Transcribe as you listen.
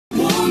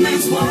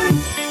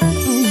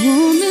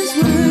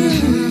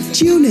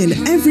Tune in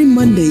every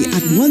Monday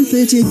at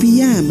 1:30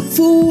 p.m.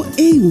 for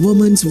A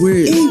Woman's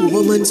Worth. A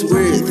Woman's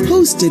Worth.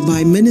 Hosted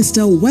by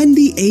Minister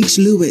Wendy H.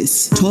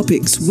 Lewis.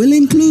 Topics will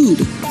include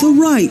the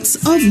rights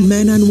of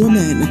men and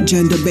women,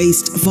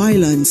 gender-based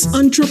violence,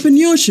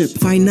 entrepreneurship,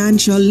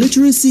 financial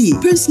literacy,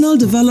 personal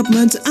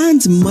development,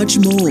 and much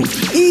more.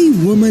 A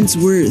Woman's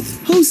Worth.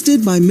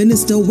 Hosted by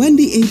Minister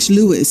Wendy H.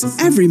 Lewis.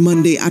 Every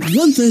Monday at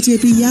 1:30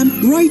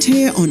 p.m. right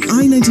here on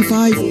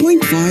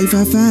I-95.5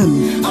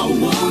 FM. A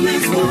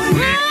Woman's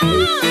Worth.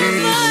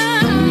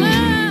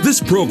 This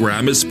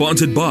program is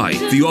sponsored by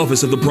the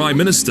Office of the Prime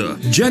Minister,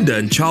 Gender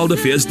and Child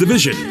Affairs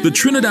Division, the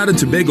Trinidad and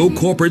Tobago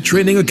Corporate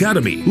Training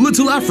Academy,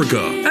 Little Africa,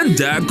 and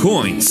DAG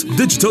Coins,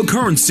 digital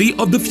currency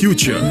of the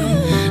future.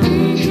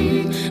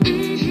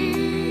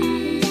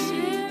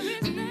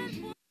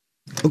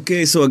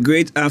 Okay, so a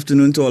great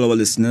afternoon to all our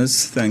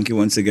listeners. Thank you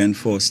once again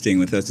for staying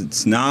with us.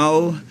 It's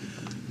now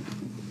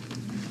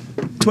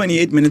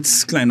 28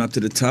 minutes climb up to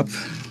the top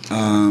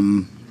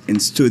in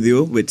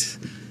studio with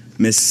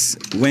Miss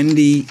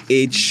Wendy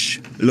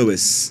H.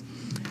 Lewis.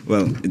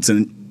 Well, it's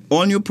an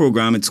all-new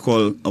program. It's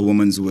called A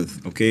Woman's Worth.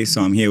 Okay,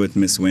 so I'm here with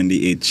Miss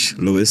Wendy H.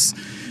 Lewis.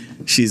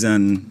 She's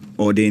an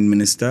ordained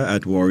minister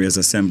at Warriors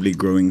Assembly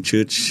Growing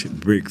Church,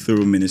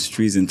 Breakthrough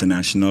Ministries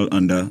International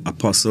under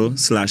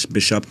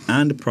Apostle/Bishop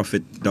and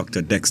Prophet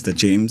Dr. Dexter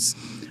James,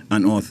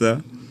 an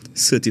author,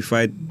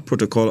 certified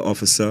protocol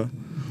officer,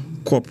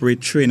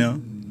 corporate trainer,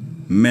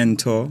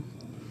 mentor,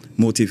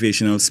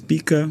 motivational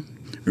speaker,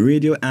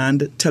 radio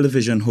and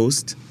television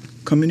host,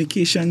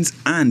 communications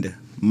and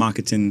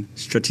marketing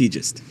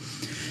strategist.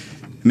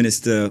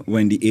 Minister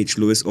Wendy H.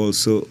 Lewis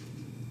also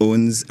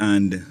owns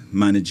and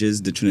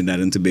manages the Trinidad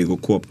and Tobago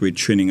Corporate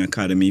Training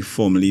Academy,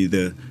 formerly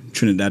the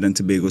Trinidad and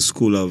Tobago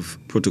School of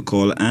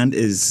Protocol, and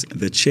is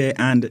the chair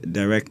and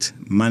direct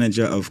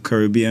manager of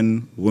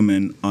Caribbean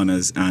Women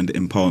Honors and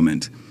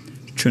Empowerment,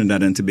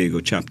 Trinidad and Tobago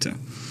chapter.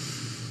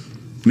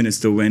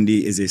 Minister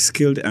Wendy is a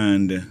skilled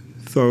and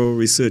thorough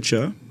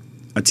researcher,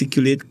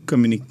 articulate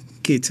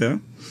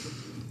communicator,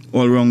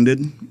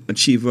 all-rounded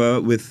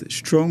achiever with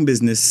strong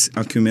business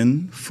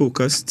acumen,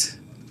 focused,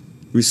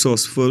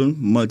 resourceful,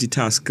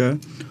 multitasker,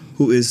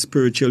 who is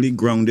spiritually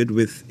grounded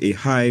with a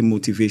high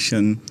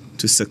motivation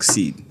to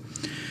succeed.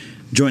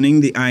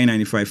 Joining the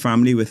I-95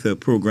 family with her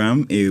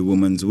program, A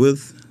Woman's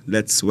Worth,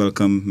 let's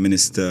welcome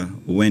Minister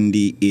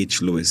Wendy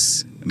H.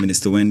 Lewis.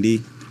 Minister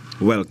Wendy,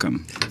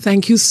 welcome.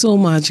 Thank you so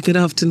much. Good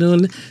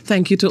afternoon.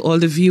 Thank you to all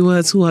the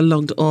viewers who are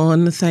logged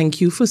on.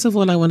 Thank you. First of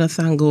all, I want to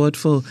thank God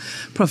for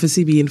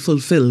prophecy being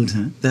fulfilled,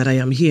 that I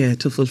am here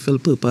to fulfill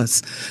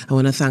purpose. I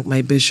want to thank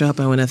my bishop.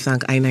 I want to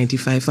thank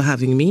I-95 for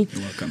having me.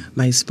 You're welcome.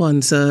 My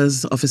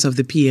sponsors, Office of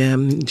the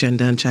PM,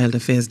 Gender and Child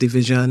Affairs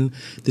Division,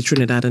 the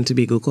Trinidad and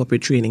Tobago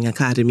Corporate Training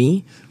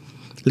Academy,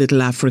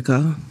 Little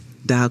Africa,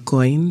 DAG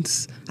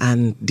Coins,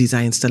 and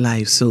Designs to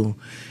Life. So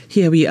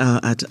here we are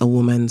at A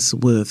Woman's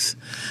Worth.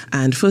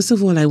 And first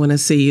of all, I want to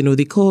say,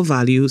 the core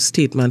value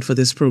statement for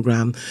this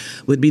program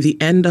would be the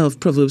end of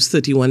Proverbs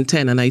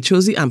 31:10. And I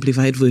chose the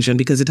amplified version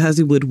because it has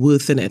the word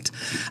worth in it.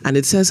 And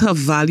it says her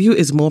value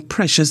is more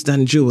precious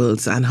than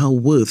jewels and her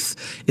worth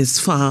is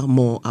far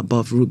more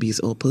above rubies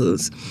or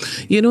pearls.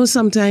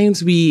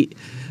 Sometimes we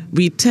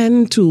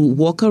tend to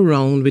walk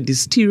around with the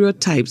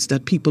stereotypes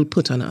that people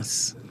put on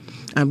us.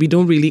 And we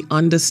don't really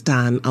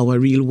understand our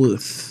real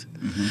worth.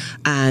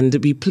 And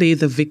we play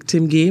the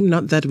victim game,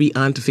 not that we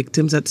aren't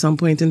victims at some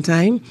point in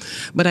time.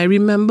 But I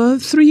remember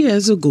 3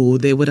 years ago,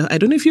 I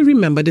don't know if you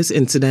remember this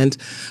incident,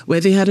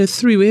 where they had a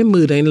three-way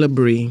murder in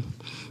Labrie,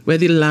 where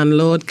the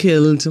landlord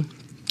killed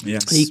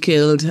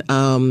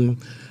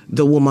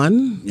the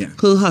woman,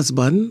 her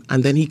husband,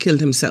 and then he killed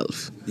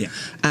himself. Yeah.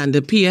 And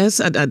the PS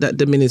at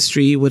the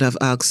ministry would have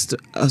asked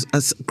a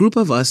group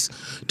of us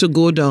to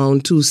go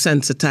down to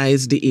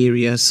sensitize the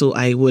area. So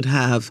I would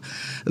have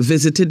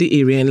visited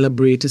the area in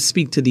Labrie to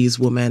speak to these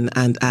women.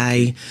 And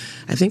I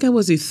think I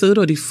was the third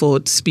or the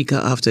fourth speaker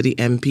after the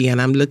MP.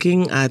 And I'm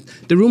looking at,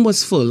 the room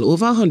was full,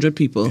 over 100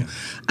 people. Yeah.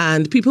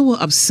 And people were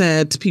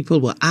upset, people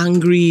were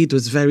angry. It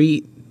was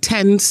very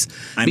tense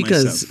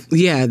because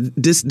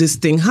this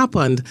thing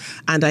happened,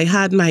 and I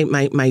had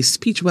my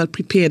speech well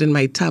prepared in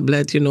my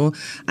tablet, and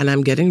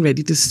I'm getting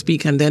ready to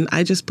speak, and then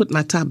I just put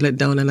my tablet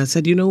down and I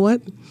said, you know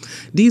what,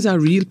 these are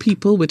real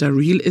people with a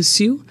real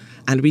issue,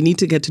 and we need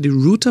to get to the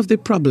root of the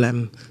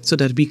problem so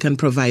that we can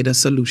provide a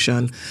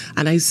solution.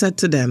 And I said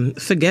to them,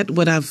 forget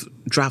what I've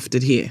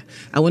drafted here.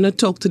 I want to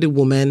talk to the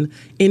women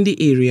in the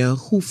area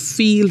who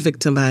feel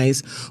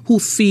victimized, who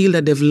feel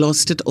that they've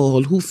lost it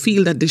all, who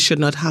feel that this should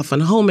not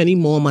happen. How many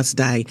more must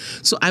die?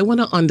 So I want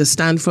to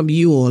understand from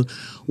you all,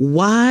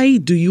 why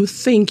do you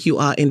think you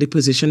are in the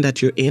position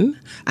that you're in?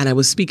 And I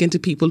was speaking to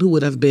people who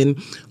would have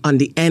been on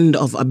the end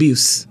of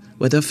abuse,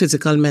 whether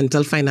physical,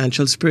 mental,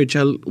 financial,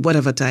 spiritual,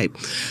 whatever type.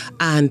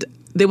 And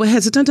they were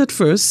hesitant at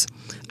first.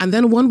 And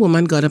then one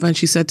woman got up and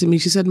she said to me,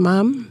 she said,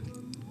 Ma'am,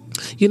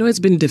 it's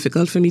been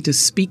difficult for me to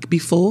speak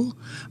before,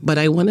 but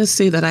I want to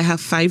say that I have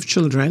 5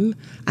 children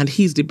and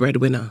he's the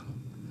breadwinner.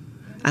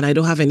 and I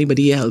don't have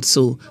anybody else.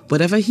 So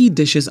whatever he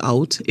dishes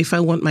out, if I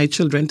want my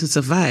children to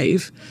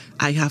survive,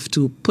 I have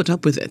to put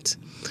up with it.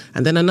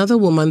 And then another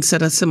woman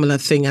said a similar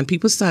thing, and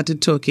people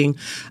started talking,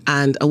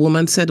 and a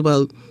woman said,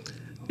 well,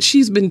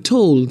 she's been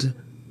told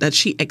that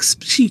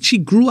she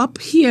grew up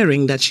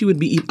hearing that she would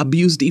be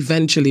abused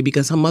eventually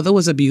because her mother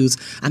was abused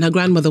and her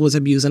grandmother was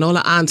abused and all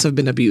her aunts have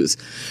been abused.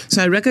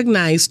 So I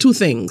recognized two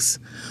things.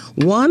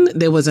 One,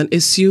 there was an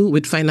issue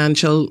with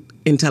financial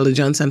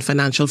intelligence and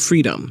financial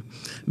freedom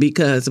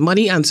because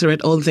money answers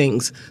all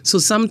things. So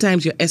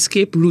sometimes your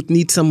escape route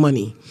needs some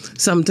money.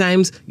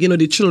 Sometimes,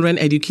 the children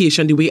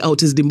education, the way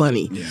out is the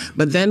money. Yeah.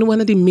 But then one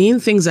of the main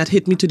things that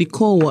hit me to the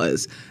core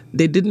was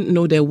they didn't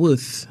know their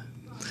worth.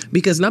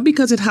 Because not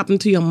because it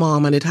happened to your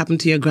mom and it happened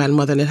to your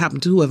grandmother and it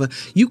happened to whoever,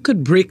 you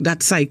could break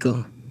that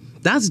cycle.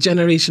 That's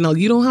generational.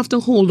 You don't have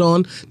to hold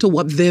on to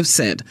what they've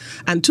said.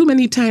 And too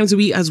many times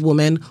we as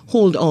women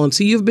hold on.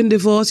 So you've been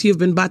divorced, you've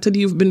been battered,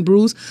 you've been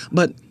bruised,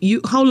 but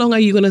how long are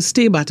you going to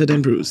stay battered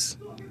and bruised?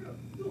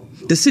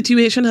 The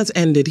situation has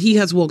ended. He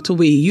has walked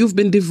away. You've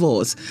been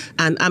divorced.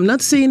 And I'm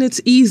not saying it's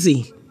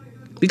easy,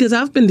 because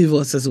I've been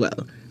divorced as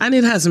well. And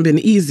it hasn't been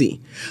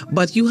easy.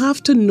 But you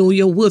have to know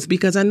your worth,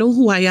 because I know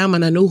who I am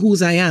and I know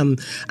whose I am.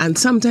 And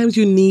sometimes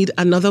you need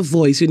another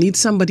voice. You need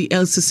somebody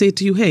else to say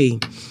to you, hey,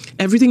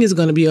 everything is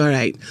going to be all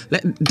right.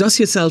 Dust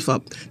yourself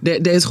up.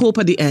 There's hope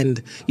at the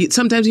end.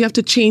 Sometimes you have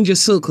to change your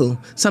circle.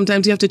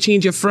 Sometimes you have to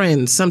change your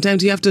friends.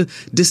 Sometimes you have to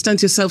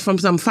distance yourself from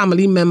some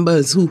family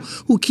members who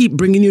keep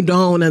bringing you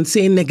down and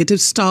saying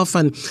negative stuff.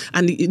 And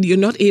you're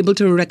not able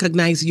to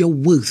recognize your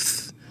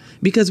worth.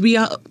 Because we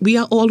are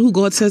all who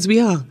God says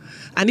we are.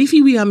 And if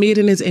we are made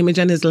in his image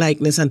and his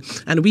likeness,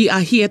 and we are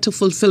here to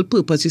fulfill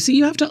purpose, you see,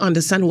 you have to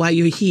understand why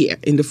you're here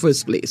in the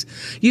first place.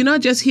 You're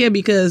not just here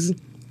because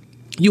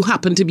you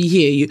happen to be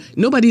here.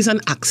 Nobody's an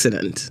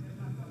accident.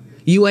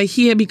 You are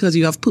here because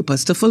you have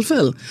purpose to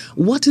fulfill.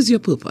 What is your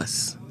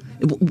purpose?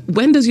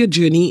 When does your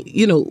journey,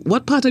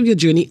 what part of your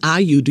journey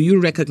are you? Do you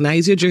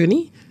recognize your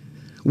journey?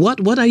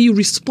 What are you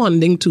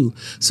responding to?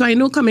 So I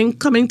know coming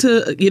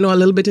to, a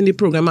little bit in the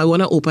program, I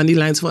want to open the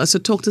lines for us to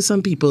talk to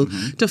some people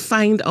to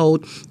find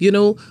out,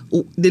 the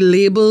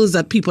labels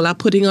that people are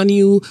putting on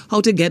you, how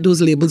to get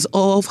those labels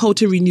off, how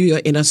to renew your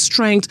inner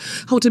strength,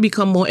 how to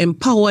become more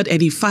empowered,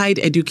 edified,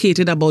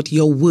 educated about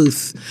your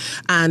worth.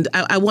 And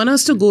I want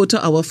us to go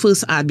to our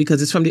first ad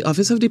because it's from the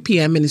Office of the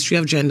PM, Ministry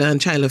of Gender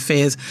and Child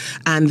Affairs.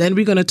 And then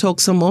we're going to talk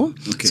some more.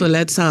 Okay. So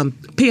let's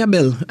pay a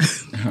bill.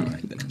 All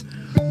right.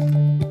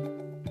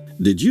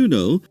 Did you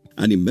know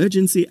an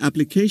emergency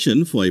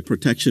application for a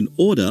protection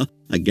order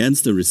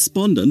against a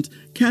respondent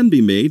can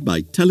be made by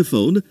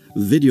telephone,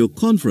 video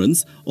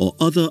conference, or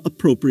other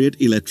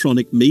appropriate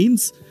electronic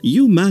means?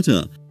 You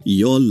matter.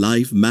 Your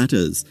life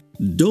matters.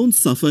 Don't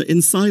suffer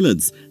in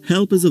silence.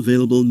 Help is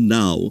available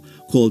now.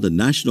 Call the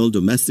National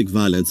Domestic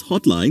Violence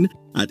Hotline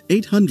at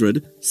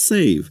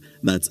 800-SAVE.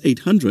 That's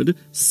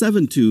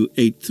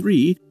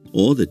 800-7283,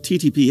 or the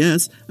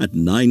TTPS at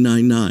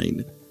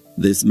 999.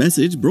 This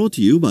message brought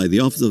to you by the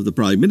Office of the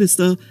Prime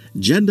Minister,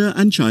 Gender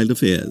and Child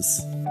Affairs.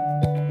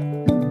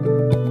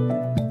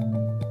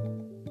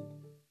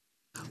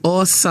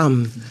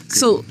 Awesome.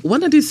 So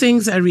one of the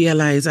things I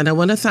realized, and I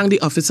want to thank the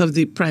Office of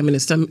the Prime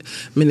Minister,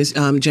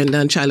 Gender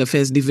and Child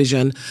Affairs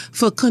Division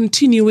for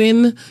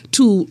continuing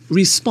to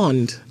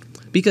respond.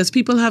 Because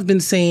people have been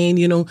saying,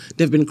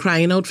 they've been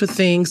crying out for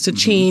things to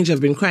change.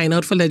 They've been crying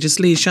out for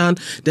legislation.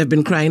 They've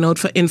been crying out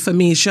for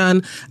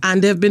information.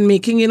 And they've been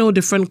making,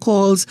 different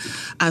calls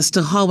as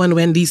to how and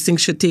when these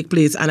things should take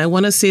place. And I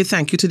want to say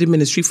thank you to the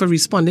ministry for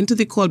responding to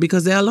the call,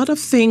 because there are a lot of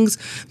things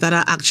that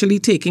are actually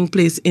taking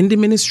place in the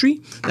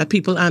ministry that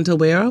people aren't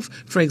aware of.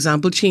 For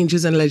example,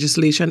 changes in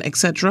legislation,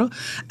 etc.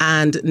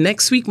 And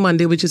next week,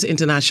 Monday, which is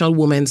International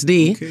Women's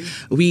Day,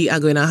 we are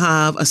going to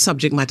have a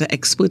subject matter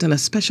expert and a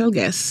special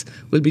guest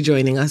will be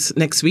joining us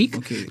next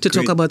week to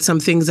talk about some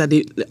things that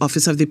the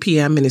Office of the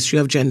PM, Ministry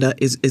of Gender,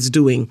 is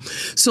doing.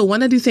 So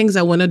one of the things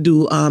I want to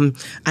do,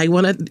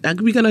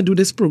 we're going to do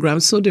this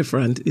program so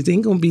different. It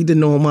ain't going to be the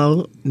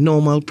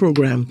normal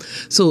program.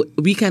 So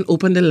we can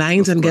open the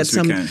lines and get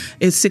some.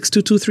 It's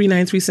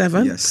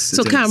 622-3937. Yes.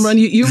 So Cameron,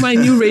 you're my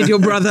new radio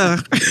brother.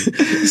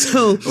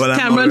 So well,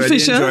 Cameron I'm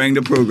Fisher, enjoying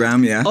the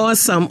program. Yeah.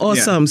 Awesome.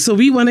 Yeah. So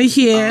we want to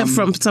hear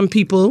from some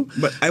people.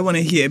 But I want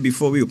to hear,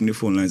 before we open the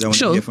phone lines, I want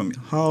to hear from you.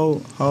 How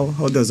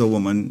does a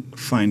woman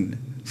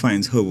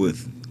finds her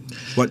worth?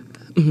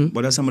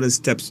 What are some of the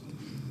steps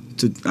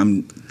to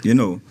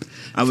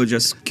I was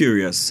just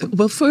curious.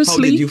 Well,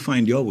 firstly, how did you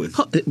find your worth?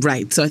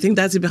 Right. So I think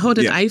that's it. How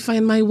did I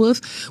find my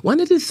worth?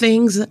 One of the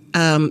things.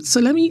 So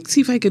let me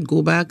see if I could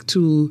go back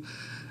to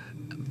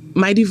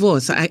my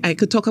divorce. I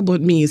could talk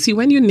about me. See,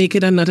 when you're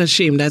naked and not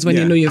ashamed, that's when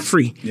you know you're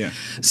free. Yeah.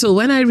 So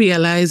when I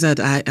realized that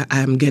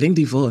I'm getting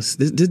divorced,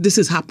 this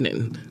is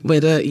happening,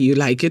 whether you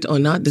like it or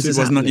not. This is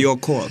happening. Not your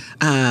call.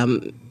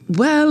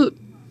 Well,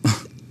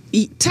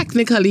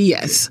 technically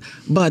yes,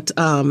 but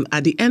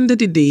at the end of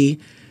the day,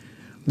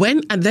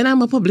 And then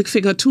I'm a public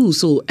figure too,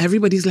 so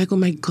everybody's like, oh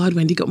my God,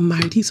 when they got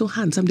married, he's so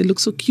handsome, they look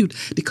so cute,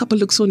 the couple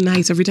looks so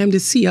nice. Every time they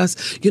see us,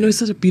 it's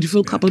such a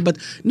beautiful couple, but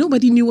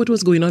nobody knew what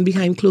was going on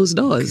behind closed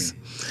doors.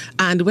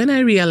 And when I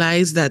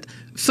realized that,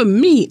 for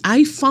me,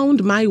 I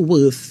found my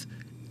worth,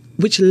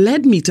 which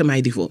led me to my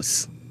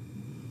divorce.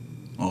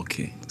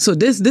 Okay. So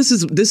this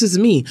is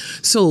me.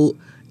 So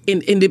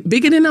in the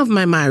beginning of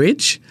my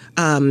marriage,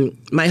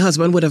 my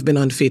husband would have been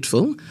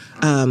unfaithful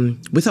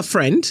with a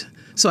friend.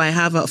 So I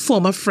have a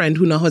former friend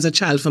who now has a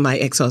child for my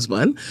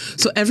ex-husband.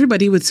 So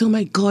everybody would say, oh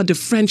my God, the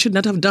friend should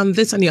not have done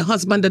this and your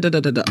husband,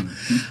 da-da-da-da-da.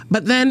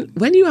 But then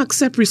when you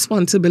accept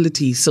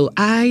responsibility, so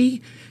I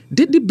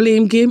did the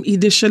blame game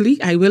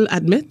initially, I will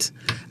admit.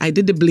 I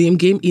did the blame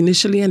game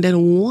initially, and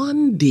then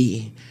one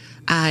day,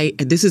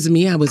 this is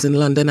me, I was in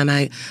London, and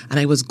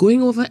I was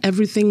going over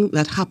everything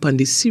that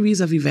happened, this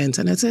series of events,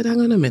 and I said, hang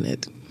on a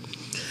minute.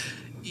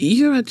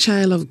 You're a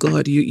child of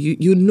God.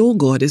 You know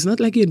God. It's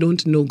not like you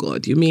don't know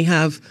God. You may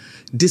have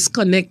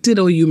disconnected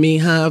or you may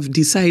have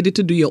decided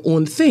to do your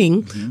own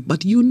thing,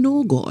 but you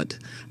know God.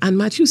 And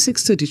Matthew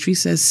 6:33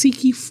 says,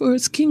 seek ye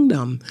first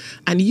kingdom.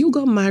 And you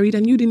got married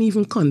and you didn't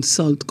even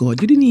consult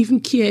God. You didn't even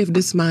care if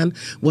this man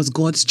was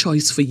God's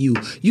choice for you.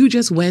 You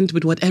just went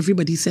with what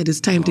everybody said,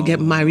 it's time to get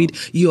married.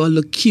 You all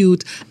look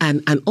cute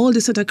and all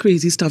this other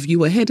crazy stuff. You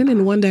were heading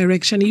in one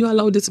direction. You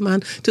allowed this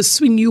man to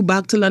swing you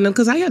back to London,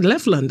 because I had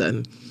left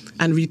London.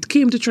 And we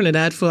came to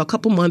Trinidad for a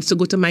couple months to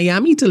go to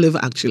Miami to live,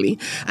 actually,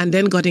 and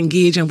then got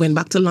engaged and went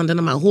back to London,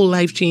 and my whole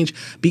life changed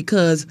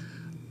because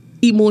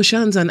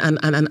emotions and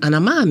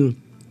a man.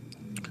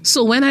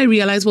 So when I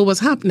realized what was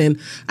happening,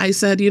 I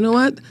said, you know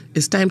what?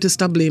 It's time to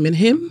stop blaming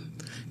him.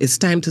 It's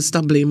time to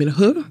stop blaming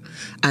her.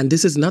 And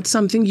this is not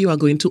something you are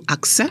going to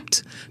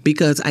accept,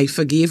 because I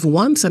forgave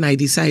once and I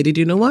decided,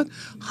 you know what?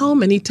 How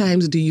many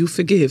times do you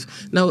forgive?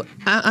 Now,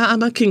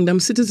 I'm a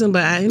kingdom citizen,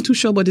 but I ain't too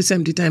sure about the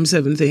 70 times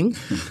 7 thing.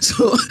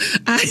 So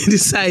I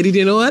decided,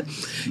 you know what?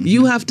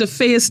 You have to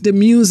face the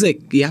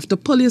music. You have to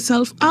pull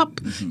yourself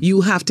up. You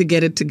have to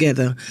get it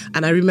together.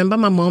 And I remember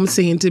my mom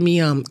saying to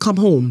me, come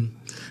home.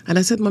 And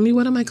I said, Mommy,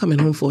 what am I coming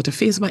home for? To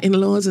face my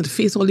in-laws and to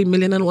face all the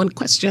 1,000,001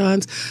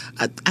 questions?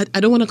 I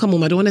don't want to come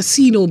home. I don't want to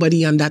see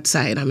nobody on that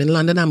side. I'm in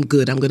London. I'm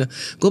good. I'm going to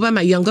go by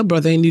my younger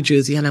brother in New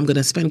Jersey, and I'm going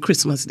to spend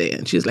Christmas there.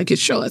 And she was like, you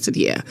sure? I said,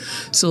 yeah.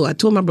 So I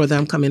told my brother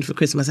I'm coming for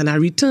Christmas. And I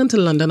returned to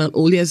London on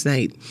Old Year's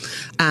night.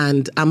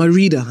 And I'm a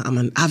reader. I'm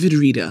an avid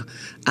reader.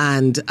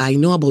 And I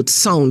know about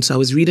sound. So I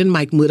was reading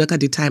Mike Murdoch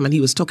at the time, and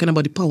he was talking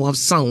about the power of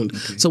sound.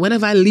 Okay. So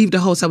whenever I leave the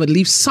house, I would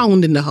leave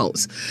sound in the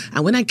house.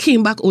 And when I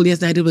came back Old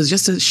Year's night, it was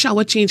just a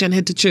shower change and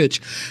head to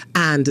church.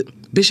 And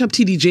Bishop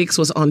T.D. Jakes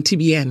was on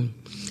TBN.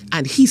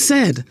 And he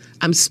said,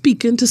 I'm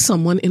speaking to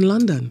someone in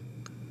London.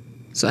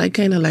 So I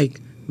kind of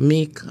like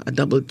make a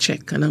double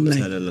check. And I'm like,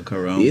 look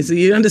around.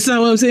 You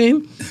understand what I'm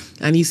saying?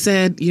 And he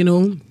said, you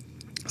know,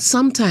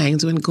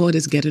 sometimes when God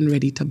is getting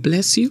ready to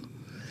bless you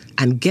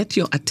and get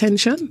your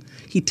attention,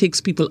 he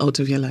takes people out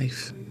of your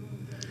life.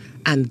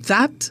 And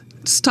that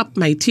stopped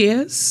my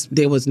tears.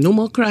 There was no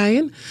more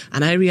crying.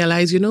 And I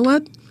realized, you know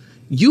what?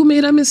 You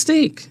made a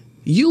mistake.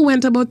 You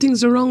went about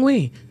things the wrong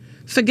way.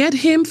 Forget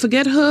him,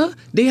 forget her.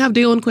 They have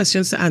their own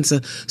questions to answer.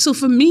 So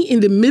for me, in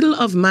the middle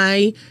of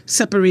my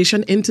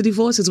separation into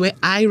divorce is where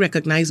I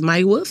recognize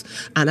my worth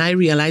and I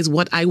realize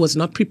what I was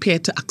not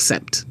prepared to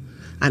accept.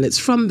 And it's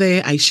from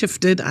there I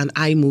shifted and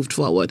I moved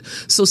forward.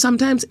 So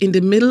sometimes in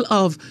the middle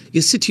of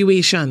your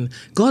situation,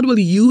 God will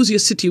use your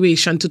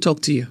situation to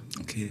talk to you.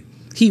 Okay.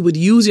 He would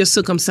use your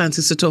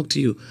circumstances to talk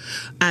to you.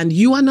 And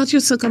you are not your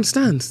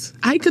circumstance.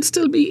 I could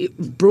still be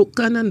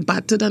broken and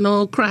battered and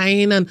all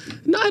crying. And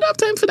no, I don't have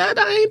time for that.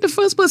 I ain't the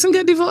first person to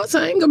get divorced.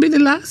 I ain't going to be the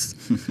last.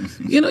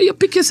 You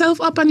pick yourself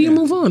up and you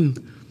move on.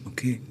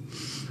 Okay.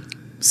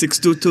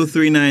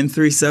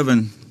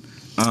 6223937.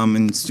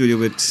 In studio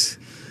with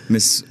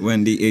Miss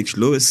Wendy H.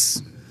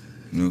 Lewis.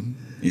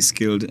 A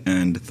skilled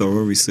and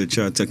thorough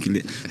researcher,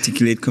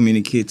 articulate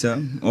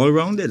communicator,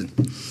 all-rounded.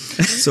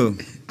 So...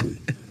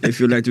 if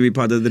you'd like to be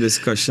part of the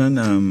discussion,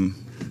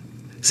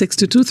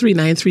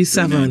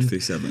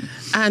 6223937.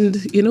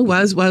 And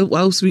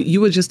whilst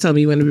you would just tell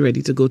me when we're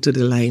ready to go to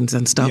the lines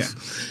and stuff.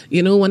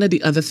 Yeah. One of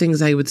the other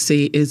things I would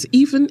say is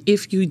even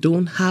if you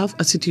don't have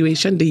a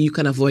situation, then you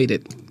can avoid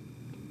it.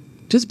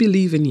 Just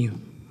believe in you.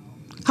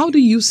 How do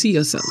you see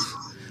yourself?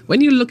 When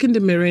you look in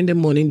the mirror in the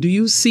morning,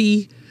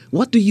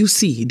 what do you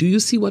see? Do you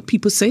see what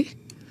people say?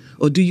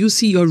 Or do you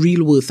see your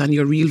real worth and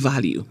your real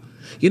value?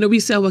 We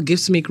say our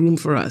gifts make room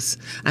for us.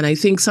 And I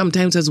think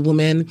sometimes as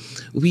women,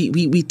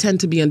 we tend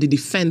to be on the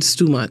defense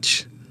too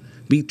much.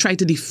 We try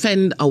to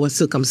defend our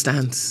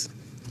circumstance.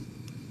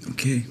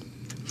 Okay.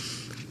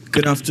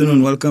 Good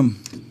afternoon. Welcome.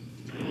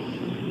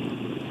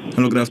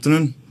 Hello, good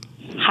afternoon.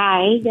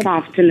 Hi, good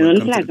afternoon.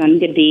 Pleasant.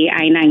 Good day,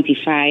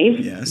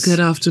 I-95. Yes. Good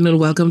afternoon.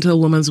 Welcome to A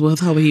Woman's Worth.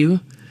 How are you?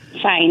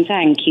 Fine,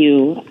 thank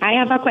you. I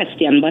have a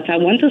question, but I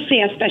want to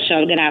say a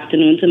special good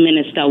afternoon to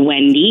Minister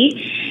Wendy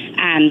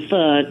and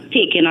for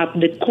taking up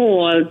the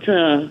call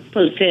to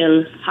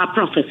fulfill her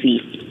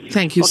prophecy.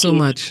 Thank you so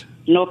much.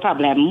 No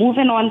problem.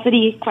 Moving on to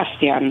the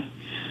question.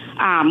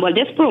 well,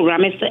 this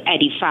program is to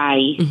edify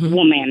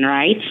women,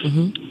 right?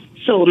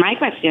 So my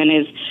question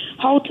is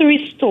how to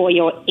restore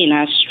your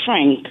inner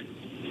strength,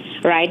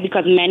 right?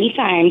 Because many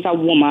times a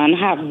woman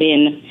have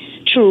been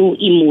through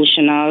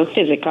emotional,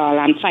 physical,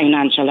 and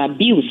financial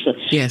abuse.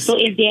 Yes. So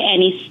is there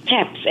any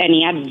steps,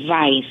 any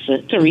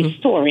advice to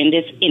restoring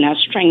this inner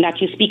strength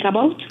that you speak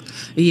about?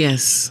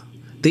 Yes.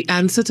 The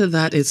answer to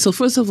that is, so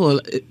first of all,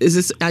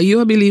 are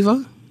you a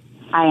believer?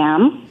 I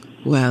am.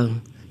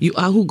 Well, you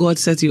are who God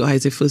says you are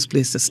is the first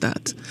place to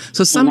start.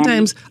 So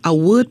sometimes a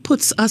word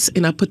puts us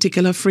in a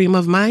particular frame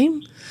of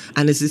mind,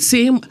 and it's the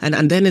same,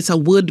 and then it's a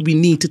word we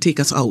need to take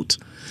us out.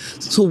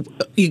 So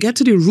you get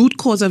to the root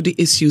cause of the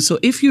issue. So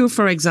if you're,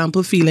 for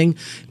example, feeling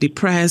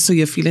depressed or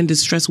you're feeling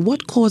distressed,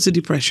 what caused the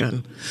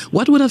depression?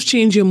 What would have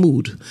changed your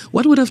mood?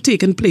 What would have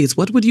taken place?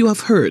 What would you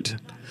have heard?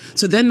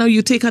 So then now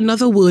you take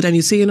another word and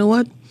you say, you know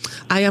what?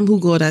 I am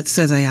who God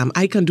says I am.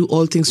 I can do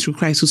all things through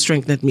Christ who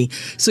strengtheneth me.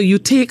 So you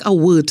take a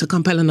word to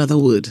compel another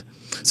word.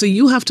 So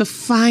you have to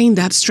find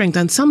that strength.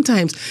 And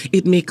sometimes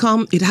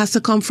it has to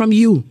come from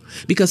you.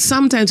 Because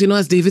sometimes,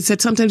 as David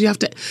said, sometimes you have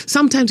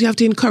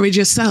to encourage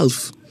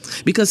yourself.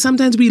 Because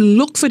sometimes we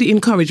look for the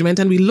encouragement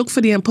and we look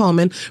for the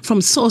empowerment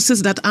from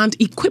sources that aren't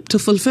equipped to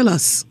fulfill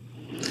us.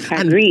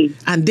 Agreed.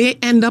 And they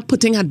end up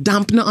putting a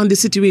dampener on the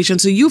situation.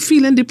 So you're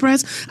feeling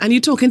depressed and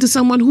you're talking to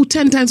someone who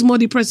 10 times more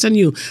depressed than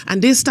you.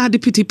 And they start the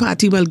pity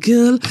party. Well,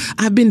 girl,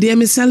 I've been there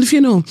myself,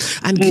 And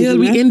girl,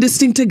 we in this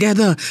thing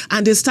together.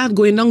 And they start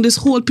going down this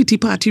whole pity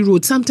party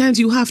road. Sometimes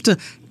you have to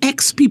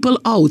X people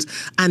out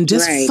and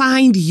just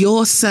find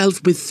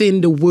yourself within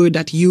the word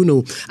that you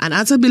know. And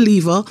as a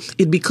believer,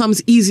 it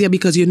becomes easier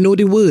because you know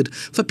the word.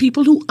 For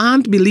people who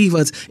aren't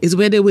believers is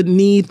where they would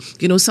need,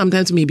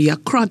 sometimes maybe a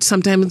crutch,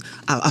 sometimes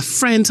a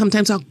friend,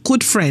 sometimes a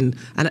good friend.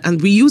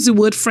 And we use the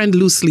word friend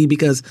loosely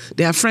because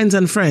they are friends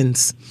and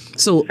friends.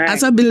 So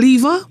as a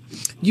believer,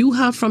 you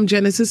have from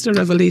Genesis to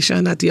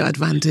Revelation at your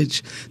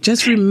advantage.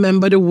 Just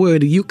remember the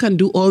word. You can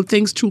do all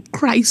things through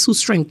Christ who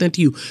strengthened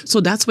you. So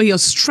that's where your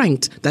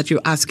strength that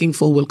you're asking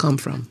for will come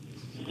from.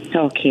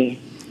 Okay.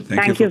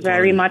 Thank you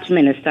very much,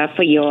 Minister,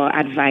 for your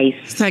advice.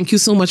 Thank you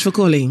so much for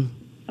calling.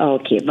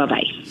 Okay,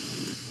 bye-bye.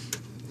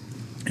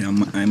 Yeah,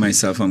 I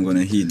myself, I'm going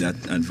to heed that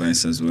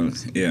advice as well.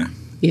 Yeah.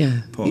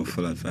 Yeah.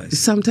 Powerful advice.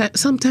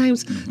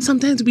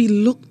 Sometimes we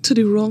look to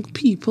the wrong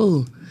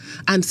people.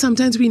 And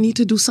sometimes we need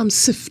to do some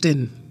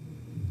sifting.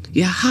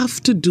 You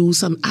have to do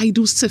I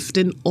do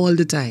sifting all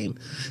the time.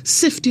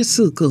 Sift your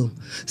circle.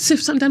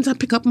 Sometimes I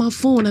pick up my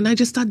phone and I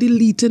just start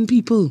deleting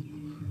people.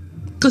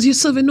 Because you're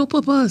serving no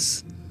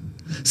purpose.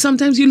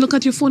 Sometimes you look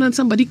at your phone and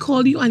somebody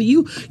call you and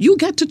you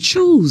get to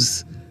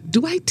choose.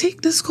 Do I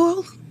take this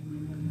call?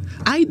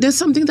 There's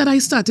something that I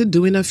started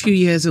doing a few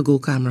years ago,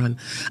 Cameron.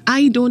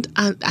 I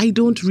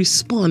don't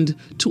respond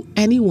to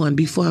anyone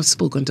before I've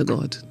spoken to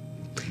God.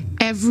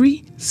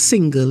 Every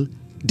single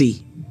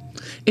day.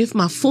 If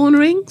my phone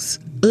rings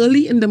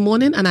early in the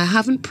morning and I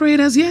haven't prayed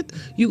as yet,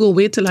 you go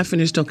wait till I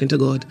finish talking to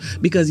God.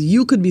 Because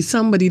you could be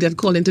somebody that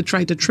calling to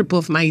try to trip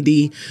off my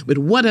day with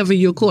whatever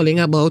you're calling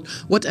about,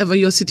 whatever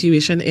your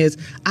situation is.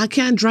 I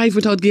can't drive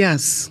without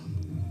gas.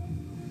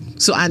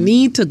 So I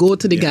need to go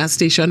to the gas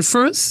station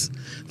first,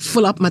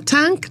 fill up my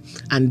tank,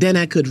 and then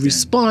I could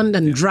respond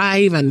and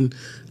drive and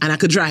I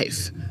could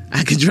drive.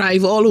 I could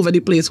drive all over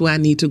the place where I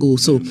need to go.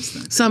 So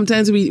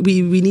sometimes we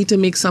need to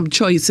make some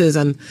choices.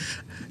 And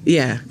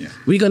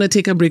we're going to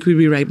take a break. We'll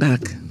be right back.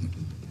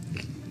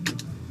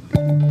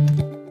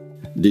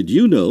 Did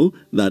you know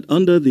that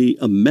under the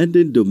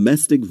amended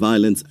Domestic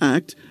Violence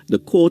Act, the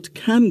court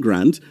can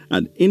grant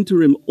an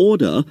interim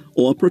order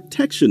or a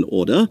protection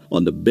order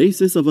on the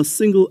basis of a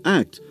single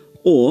act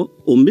or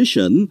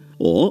omission,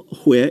 or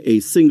where a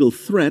single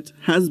threat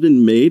has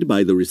been made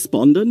by the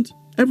respondent?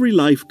 Every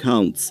life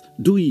counts.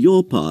 Do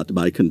your part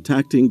by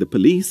contacting the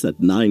police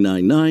at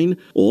 999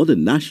 or the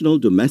National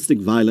Domestic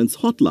Violence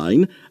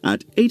Hotline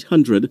at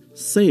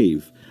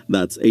 800-SAVE.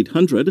 That's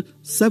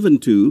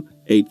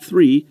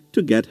 800-7283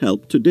 to get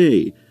help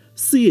today.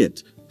 See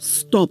it,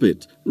 stop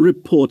it,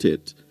 report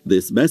it.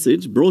 This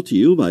message brought to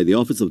you by the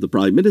Office of the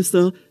Prime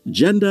Minister,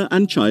 Gender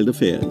and Child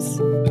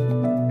Affairs.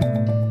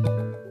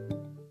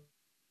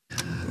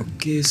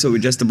 Okay, so we're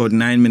just about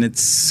 9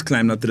 minutes,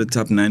 climbed up to the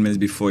top, 9 minutes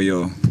before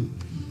your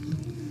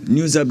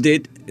news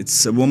update.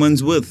 It's A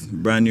Woman's Worth,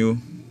 brand new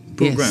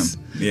program. Yes.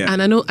 Yeah.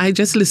 And I know I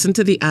just listened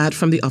to the ad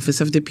from the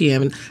Office of the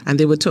PM, and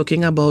they were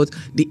talking about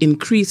the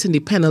increase in the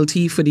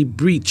penalty for the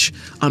breach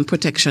on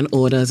protection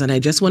orders. And I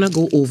just want to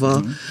go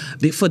over,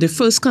 for the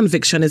first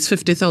conviction, it's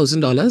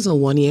 $50,000 or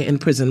 1 year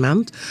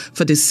imprisonment.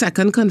 For the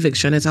second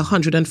conviction, it's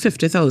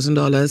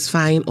 $150,000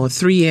 fine or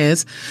 3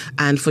 years.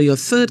 And for your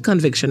third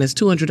conviction, it's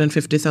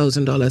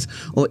 $250,000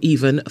 or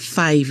even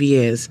 5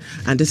 years.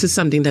 And this is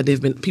something that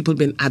people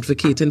been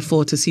advocating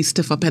for, to see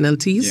stiffer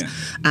penalties. Yeah.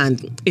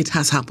 And it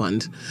has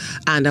happened.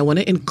 And I want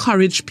to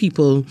encourage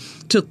people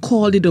to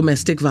call the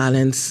domestic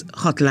violence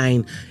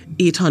hotline,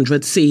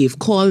 800-SAVE,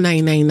 call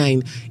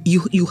 999.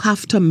 You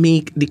have to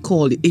make the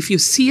call. If you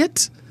see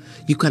it,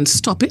 you can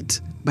stop it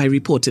by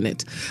reporting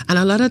it. And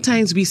a lot of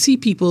times we see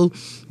people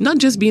not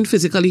just being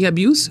physically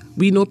abused,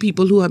 we know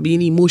people who are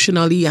being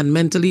emotionally and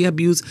mentally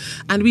abused,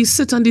 and we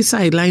sit on the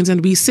sidelines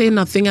and we say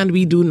nothing and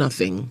we do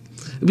nothing.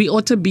 We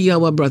ought to be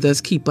our brother's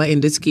keeper,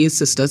 in this case,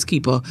 sister's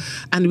keeper.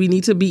 And we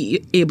need to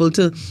be able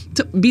to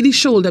be the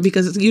shoulder,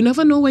 because you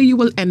never know where you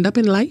will end up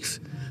in life,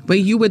 where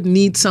you would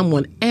need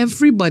someone.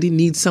 Everybody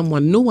needs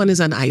someone. No one is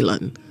an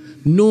island.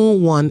 No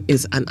one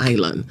is an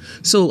island.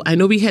 So I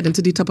know we head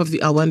into the top of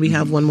the hour and we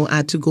have one more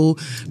ad to go.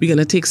 We're going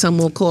to take some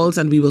more calls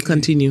and we will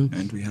continue.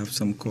 And we have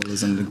some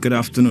callers. And good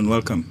afternoon.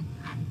 Welcome.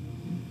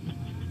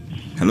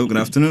 Hello, good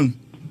afternoon.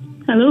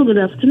 Hello, good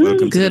afternoon.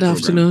 Welcome to Good the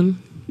afternoon.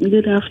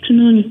 Good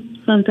afternoon.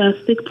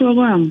 Fantastic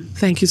program.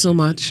 Thank you so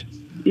much.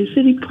 You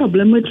see, the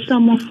problem with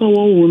some of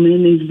our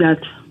women is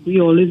that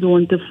we always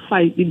want to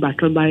fight the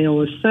battle by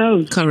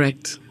ourselves.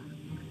 Correct.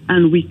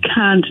 And we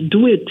can't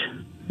do it.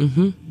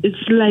 Mm-hmm.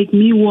 It's like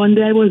me one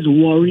day I was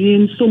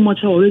worrying so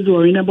much. I was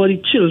worrying about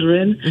the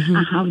children. Mm-hmm.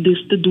 I have this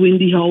to do in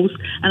the house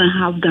and I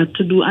have that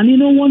to do. And you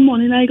know, one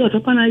morning I got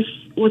up and I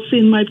was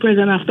saying my prayers,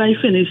 and after I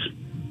finished,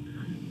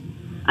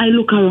 I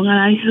look around and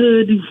I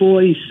heard the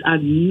voice, a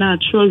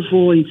natural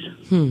voice.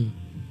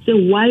 Say,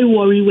 why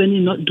worry when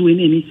you're not doing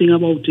anything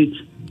about it?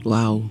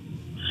 Wow.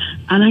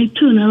 And I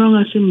turn around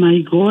and say, my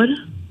God,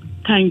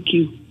 thank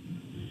you.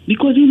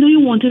 Because you know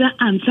you wanted an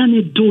answer and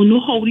you don't know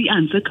how the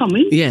answer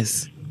coming.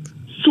 Yes.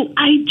 So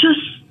I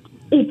just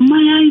opened my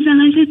eyes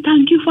and I said,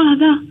 thank you,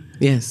 Father.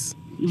 Yes.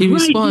 He right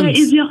responds. There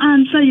is your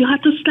answer. You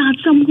had to start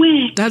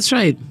somewhere. That's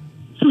right.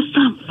 So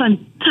some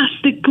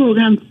fantastic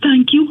program.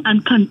 Thank you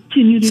and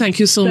continue this.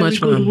 Thank you so very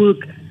much, good ma'am.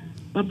 work.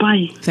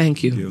 Bye-bye.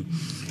 Thank you.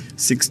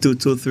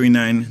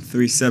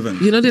 6223937.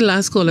 You know, the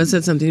last caller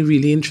said something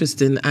really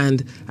interesting,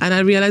 and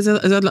I realized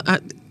as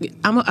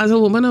a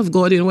woman of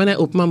God, you know, when I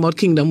open my mouth,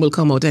 kingdom will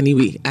come out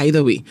anyway,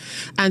 either way.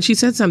 And she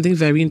said something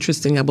very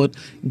interesting about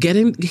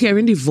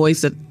hearing the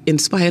voice that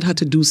inspired her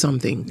to do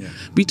something. Yeah.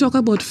 We talk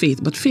about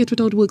faith, but faith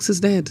without works is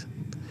dead.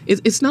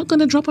 It's not going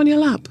to drop on your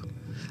lap.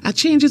 A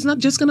change is not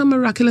just going to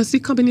miraculously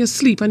come in your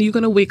sleep and you're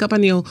going to wake up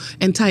and your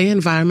entire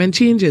environment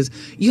changes.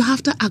 You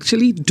have to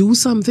actually do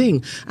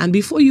something. And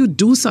before you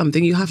do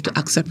something, you have to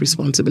accept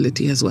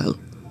responsibility as well.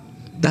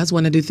 That's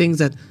one of the things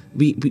that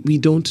we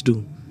don't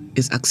do,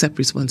 is accept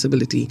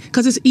responsibility.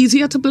 Because it's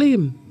easier to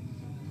blame.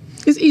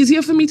 It's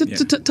easier for me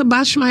to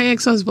bash my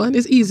ex-husband.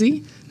 It's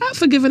easy. I've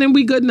forgiven him.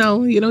 We good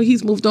now. You know,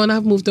 he's moved on.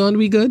 I've moved on.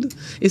 We good.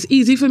 It's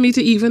easy for me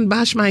to even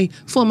bash my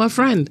former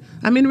friend.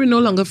 I mean, we're no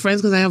longer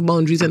friends because I have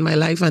boundaries in my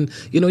life, and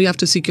you know, you have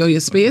to secure your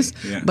space.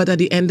 Okay. Yeah. But at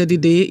the end of the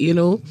day, you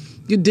know,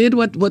 you did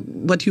what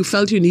you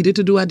felt you needed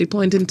to do at the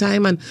point in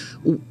time. And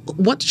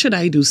what should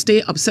I do?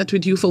 Stay upset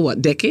with you for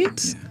what,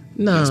 decades? Yeah.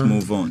 No. Let's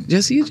move on.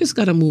 You just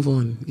gotta move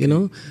on. You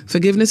know,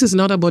 forgiveness is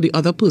not about the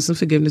other person.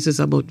 Forgiveness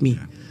is about me.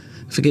 Yeah.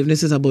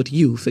 Forgiveness is about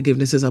you.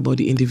 Forgiveness is about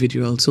the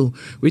individual. So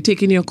we're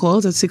taking your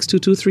calls at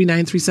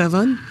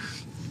 622-3937.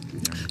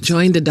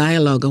 Join the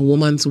dialogue, A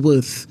Woman's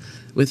Worth,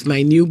 with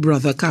my new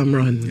brother,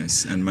 Cameron.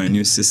 Yes, and my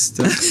new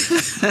sister.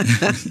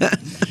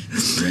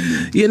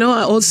 You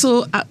know,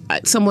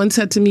 someone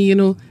said to me, you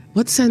know,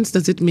 what sense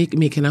does it make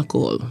making a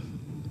call?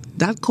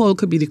 That call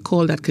could be the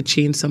call that could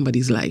change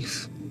somebody's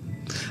life.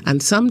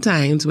 And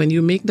sometimes when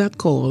you make that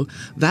call,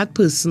 that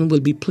person will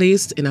be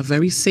placed in a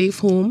very safe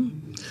home.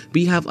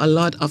 We have a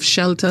lot of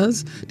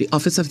shelters. The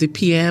Office of the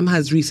PM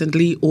has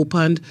recently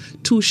opened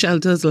 2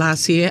 shelters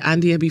last year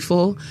and the year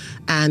before,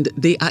 and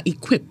they are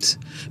equipped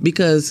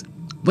because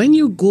when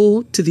you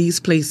go to these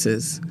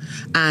places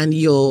and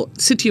your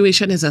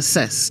situation is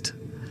assessed,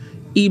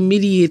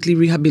 immediately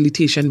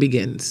rehabilitation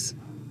begins.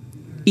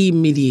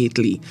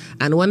 Immediately.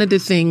 And one of the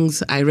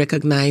things I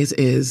recognize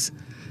is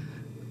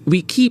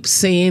we keep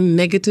saying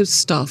negative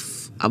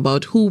stuff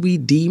about who we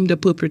deem the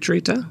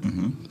perpetrator.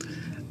 Mm-hmm.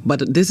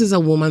 But this is A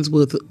Woman's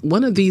Worth.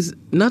 One of these,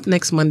 not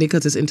next Monday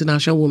because it's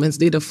International Women's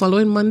Day, the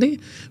following Monday,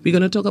 we're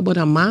going to talk about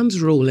a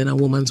man's role in a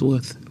woman's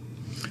worth.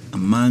 A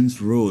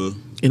man's role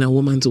in a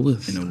woman's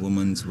worth. In a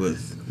woman's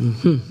worth.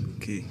 Mm-hmm.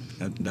 Okay,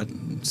 that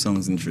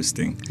sounds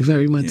interesting.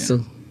 Very much so.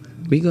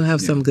 We're going to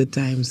have some good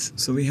times.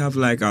 So we have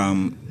like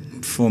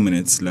 4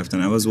 minutes left,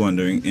 and I was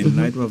wondering, in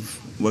light of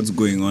what's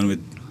going on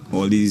with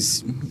all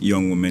these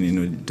young women, you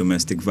know,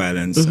 domestic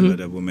violence, a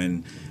lot of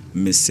women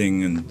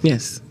missing, and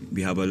yes,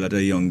 we have a lot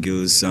of young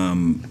girls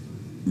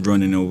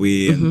running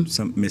away and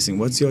some missing.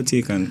 What's your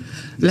take on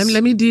this?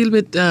 Let me deal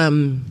with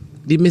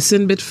the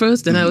missing bit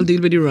first, then I will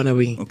deal with the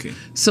runaway. Okay.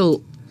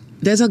 So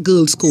there's a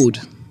girls' code.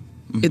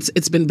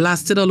 It's been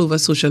blasted all over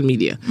social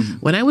media.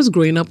 When I was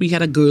growing up, we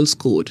had a girls'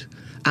 code.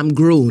 I'm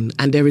grown,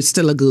 and there is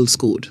still a girls'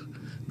 code.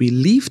 We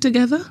leave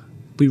together,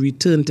 we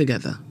return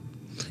together.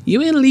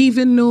 You ain't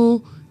leaving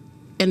no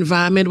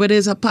environment where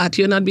there's a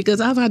party or not, because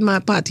I've had my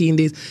partying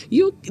days.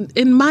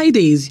 In my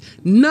days,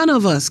 none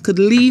of us could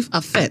leave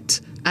a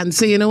fete and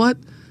say, you know what,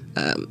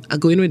 I'm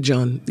going with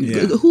John.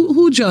 Yeah.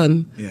 Who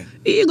John? Yeah.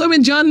 You going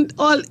with John?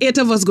 All 8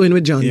 of us going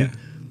with John. Yeah.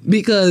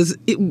 Because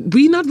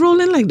we not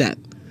rolling like that.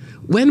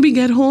 When we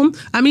get home,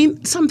 I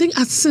mean, something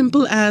as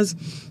simple as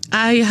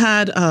I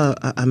had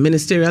a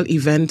ministerial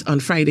event on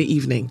Friday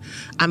evening,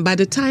 and by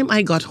the time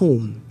I got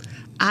home,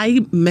 I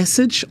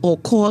messaged or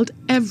called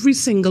every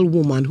single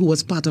woman who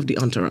was part of the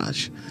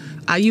entourage.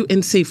 Are you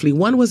in safely?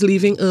 One was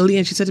leaving early,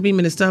 and she said to me,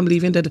 Minister, I'm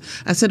leaving.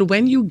 I said,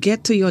 when you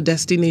get to your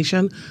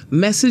destination,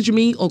 message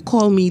me or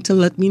call me to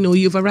let me know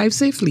you've arrived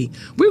safely.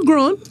 We're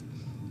grown.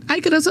 I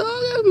could have said,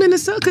 oh,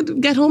 Minister, I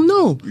could get home.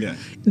 No. Yeah.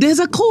 There's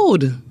a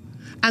code.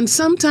 And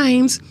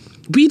sometimes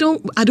I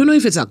don't know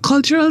if it's a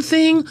cultural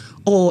thing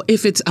or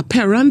if it's a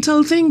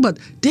parental thing, but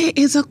there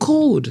is a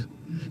code.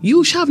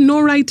 You have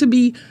no right to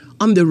be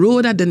on the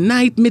road at the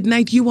night,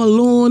 midnight, you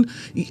alone.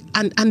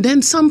 And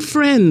then some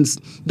friends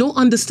don't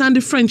understand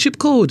the friendship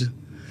code.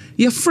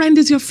 Your friend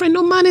is your friend.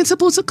 No man ain't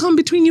supposed to come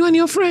between you and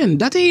your friend.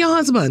 That ain't your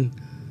husband.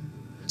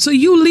 So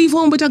you leave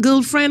home with a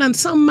girlfriend and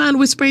some man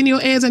whisper in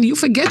your ears and you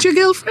forget your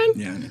girlfriend?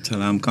 Yeah, and you tell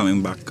her I'm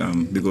coming back.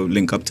 We go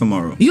link up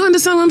tomorrow. You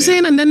understand what I'm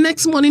saying? And then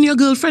next morning your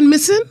girlfriend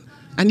missing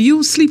and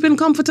you sleeping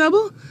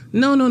comfortable?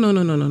 No.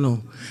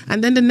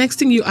 And then the next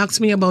thing you ask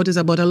me about is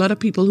about a lot of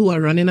people who are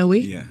running away.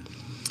 Yeah.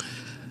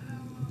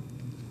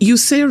 You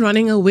say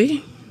running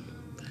away.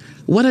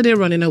 What are they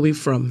running away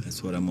from?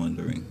 That's what I'm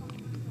wondering.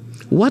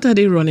 What are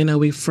they running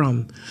away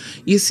from?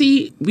 You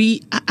see,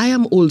 I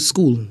am old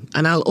school,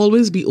 and I'll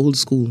always be old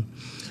school.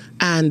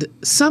 And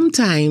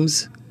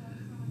sometimes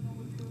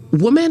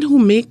women who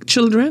make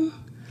children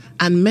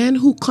and men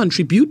who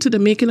contribute to the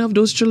making of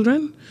those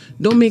children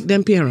don't make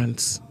them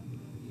parents.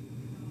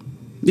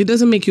 It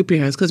doesn't make you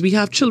parents because we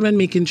have children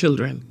making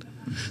children.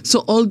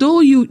 So although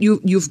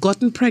you've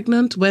gotten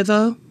pregnant,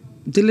 whether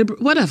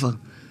deliberate, whatever,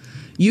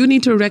 you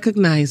need to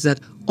recognize that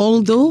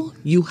although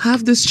you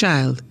have this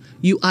child,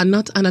 you are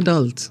not an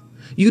adult.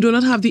 You do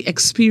not have the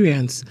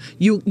experience.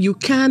 You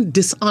can't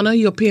dishonor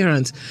your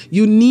parents.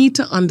 You need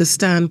to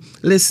understand,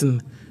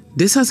 listen,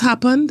 this has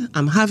happened.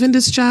 I'm having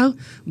this child,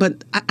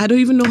 but I don't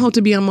even know how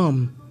to be a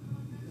mom.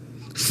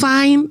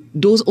 Find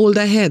those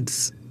older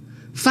heads.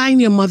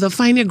 Find your mother,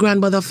 find your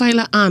grandmother, find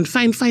your aunt,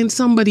 find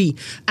somebody.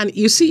 And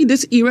you see,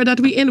 this era that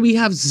we're in, we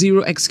have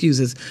zero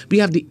excuses. We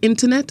have the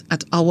internet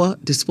at our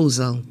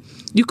disposal.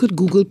 You could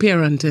Google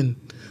parenting.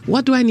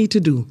 What do I need to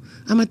do?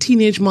 I'm a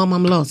teenage mom,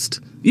 I'm lost.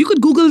 You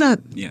could Google that.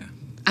 Yeah.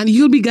 And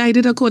you'll be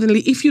guided accordingly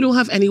if you don't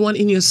have anyone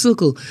in your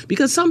circle.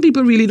 Because some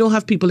people really don't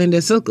have people in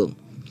their circle.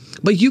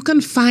 But you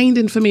can find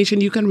information.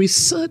 You can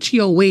research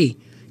your way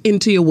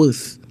into your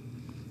worth.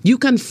 You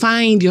can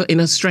find your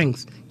inner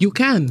strength. You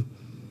can.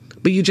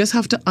 But you just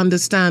have to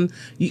understand.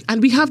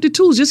 And we have the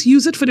tools. Just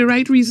use it for the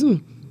right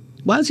reason.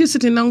 Whilst you're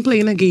sitting down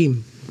playing a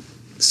game,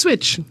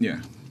 switch.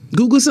 Yeah.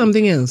 Google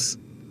something else.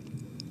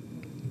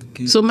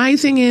 Okay. So my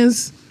thing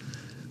is,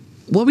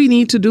 what we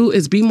need to do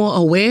is be more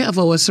aware of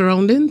our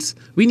surroundings.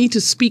 We need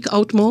to speak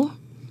out more.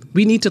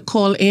 We need to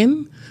call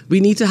in. We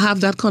need to have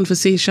that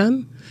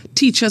conversation.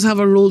 Teachers have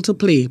a role to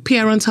play.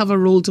 Parents have a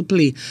role to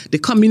play. The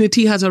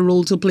community has a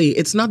role to play.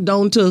 It's not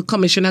down to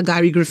Commissioner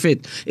Gary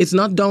Griffith. It's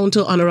not down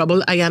to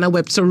Honorable Ayanna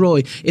Webster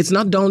Roy. It's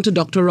not down to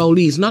Dr.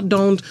 Rowley. It's not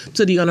down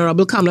to the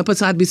Honorable Kamla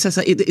Prasad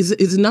Bisesa.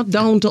 It's not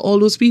down to all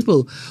those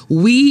people.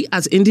 We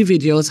as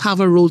individuals have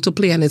a role to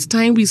play, and it's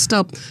time we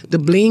stop the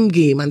blame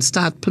game and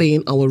start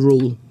playing our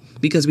role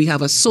because we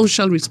have a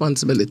social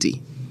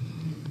responsibility.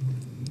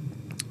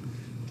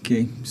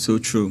 Okay, so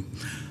true.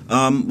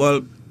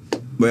 Well,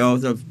 we're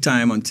out of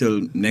time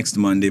until next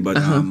Monday, but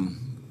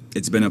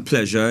it's been a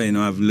pleasure. You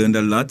know, I've learned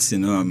a lot. You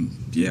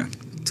know,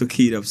 took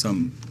heed of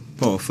some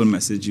powerful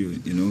message. You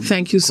know.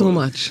 Thank you so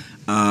much.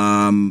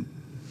 One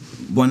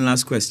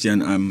last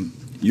question.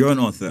 You're an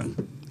author.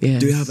 Yes.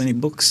 Do you have any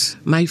books?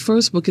 My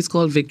first book is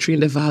called Victory in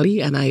the Valley,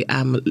 and I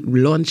am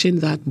launching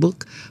that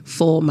book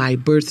for my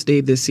birthday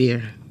this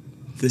year.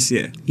 This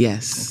year?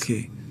 Yes.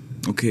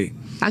 Okay.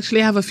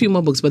 Actually, I have a few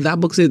more books, but that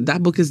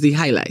book is the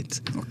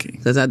highlight. Okay.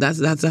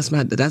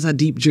 That's a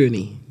deep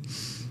journey.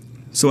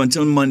 So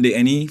until Monday,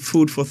 any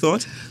food for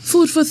thought?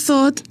 Food for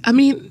thought. I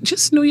mean,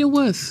 just know your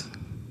worth.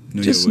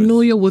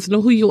 Know your worth.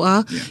 Know who you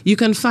are. Yeah. You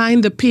can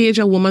find the page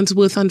A Woman's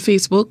Worth on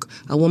Facebook.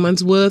 A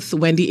Woman's Worth,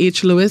 Wendy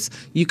H. Lewis.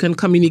 You can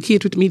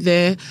communicate with me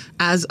there.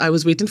 As I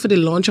was waiting for the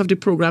launch of the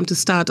program to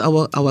start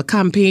our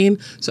campaign.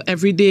 So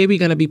every day we're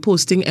going to be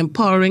posting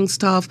empowering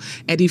stuff,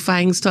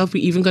 edifying stuff.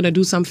 We're even going to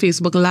do some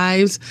Facebook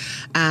Lives.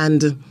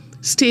 And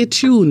stay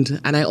tuned.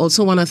 And I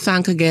also want to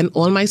thank again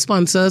all my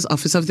sponsors,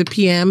 Office of the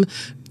PM,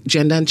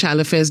 Gender and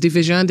Child Affairs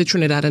Division, the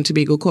Trinidad and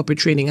Tobago Corporate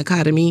Training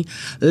Academy,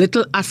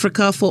 Little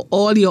Africa for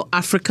all your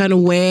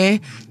African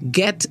wear.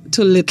 Get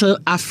to Little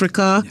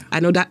Africa. Yeah. I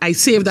know that I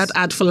saved that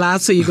ad for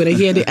last, so you're going to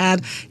hear the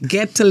ad.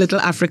 Get to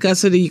Little Africa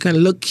so that you can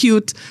look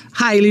cute.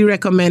 Highly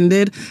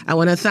recommended. I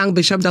want to thank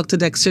Bishop Dr.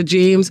 Dexter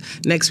James.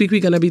 Next week,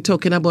 we're going to be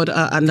talking about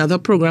another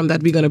program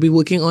that we're going to be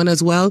working on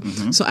as well.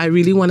 Mm-hmm. So I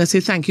really want to say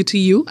thank you to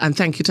you and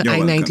thank you to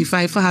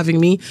I-95 for having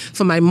me,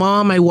 for my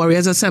mom, my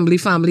Warriors Assembly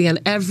family, and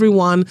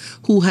everyone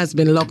who has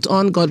been locked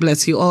on. God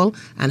bless you all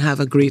and have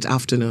a great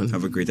afternoon.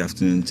 Have a great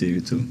afternoon to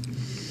you too.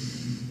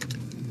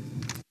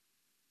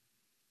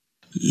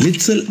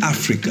 Little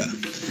Africa.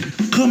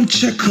 Come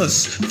check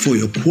us for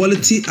your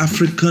quality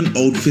African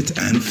outfit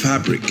and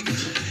fabric.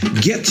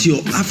 Get your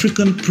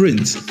African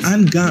print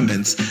and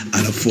garments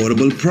at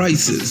affordable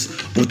prices,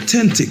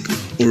 authentic,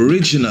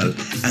 original,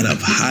 and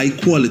of high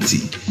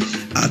quality.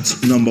 At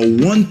number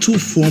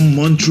 124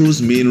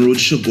 Montrose Main Road,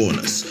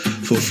 Chaguanas.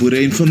 For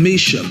further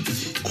information,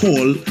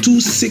 call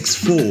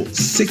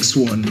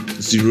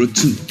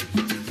 264-6102.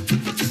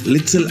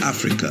 Little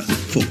Africa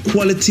for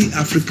quality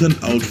African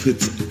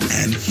outfits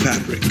and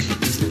fabric.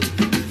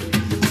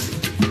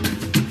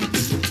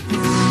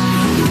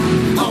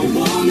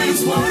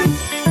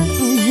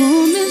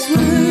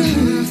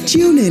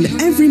 Tune in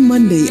every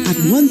Monday at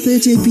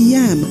 1:30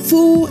 p.m.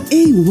 for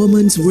A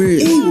Woman's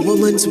Worth. A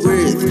Woman's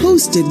Worth.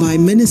 Hosted by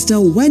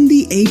Minister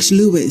Wendy H.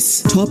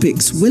 Lewis.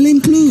 Topics will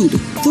include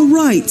the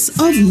rights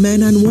of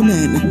men and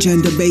women,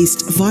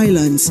 gender-based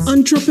violence,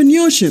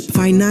 entrepreneurship,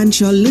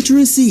 financial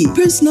literacy,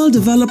 personal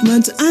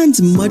development,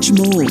 and much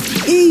more.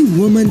 A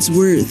Woman's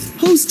Worth.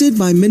 Hosted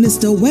by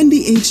Minister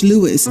Wendy H.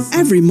 Lewis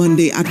every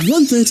Monday at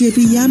 1:30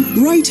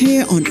 p.m. right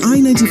here on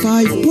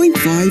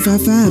I-95.5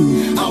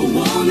 FM. A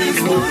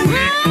woman's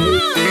worth.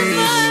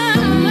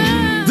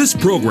 This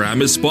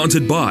program is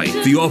sponsored by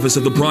the Office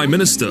of the Prime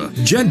Minister,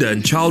 Gender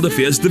and Child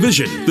Affairs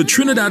Division, the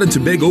Trinidad and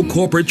Tobago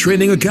Corporate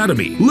Training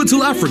Academy,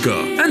 Little Africa,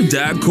 and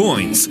DAG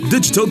Coins,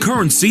 digital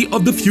currency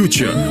of the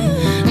future.